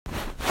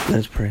Let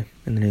us pray.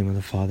 In the name of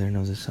the Father, and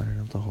of the Son, and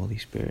of the Holy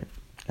Spirit.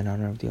 In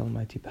honor of the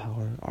almighty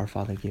power our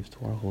Father gives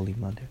to our Holy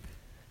Mother.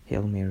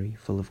 Hail Mary,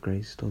 full of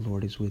grace, the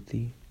Lord is with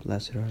thee.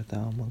 Blessed art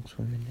thou amongst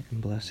women,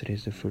 and blessed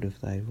is the fruit of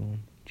thy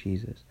womb,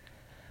 Jesus.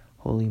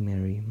 Holy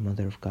Mary,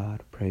 Mother of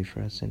God, pray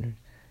for us sinners,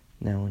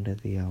 now and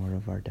at the hour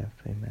of our death.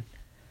 Amen.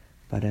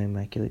 By thy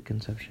immaculate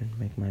conception,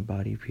 make my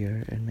body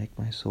pure, and make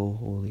my soul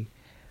holy.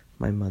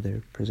 My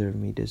Mother, preserve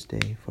me this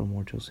day from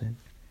mortal sin.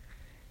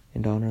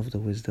 In honor of the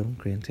wisdom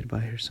granted by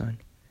her Son.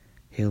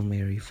 Hail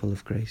Mary, full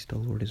of grace, the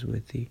Lord is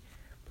with thee.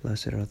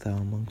 Blessed art thou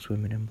amongst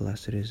women, and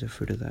blessed is the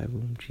fruit of thy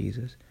womb,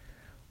 Jesus.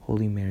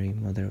 Holy Mary,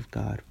 Mother of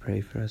God,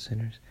 pray for us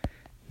sinners,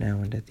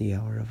 now and at the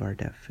hour of our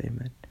death.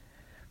 Amen.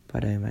 By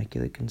thy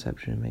immaculate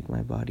conception, make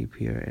my body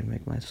pure, and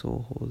make my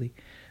soul holy.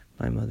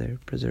 My Mother,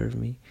 preserve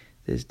me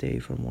this day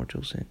from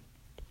mortal sin.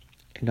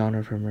 In honor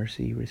of her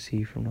mercy,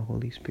 receive from the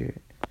Holy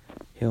Spirit.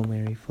 Hail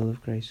Mary, full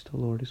of grace, the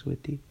Lord is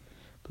with thee.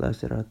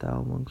 Blessed art thou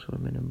amongst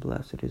women, and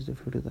blessed is the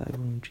fruit of thy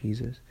womb,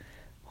 Jesus.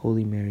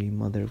 Holy Mary,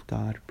 Mother of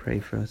God, pray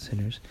for us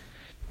sinners,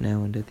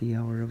 now and at the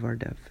hour of our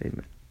death.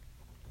 Amen.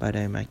 By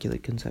thy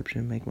immaculate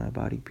conception, make my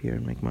body pure,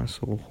 and make my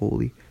soul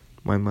holy.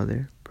 My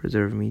Mother,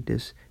 preserve me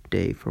this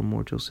day from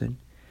mortal sin.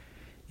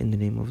 In the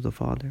name of the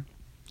Father,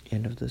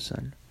 and of the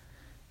Son,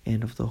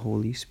 and of the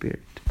Holy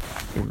Spirit.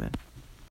 Amen.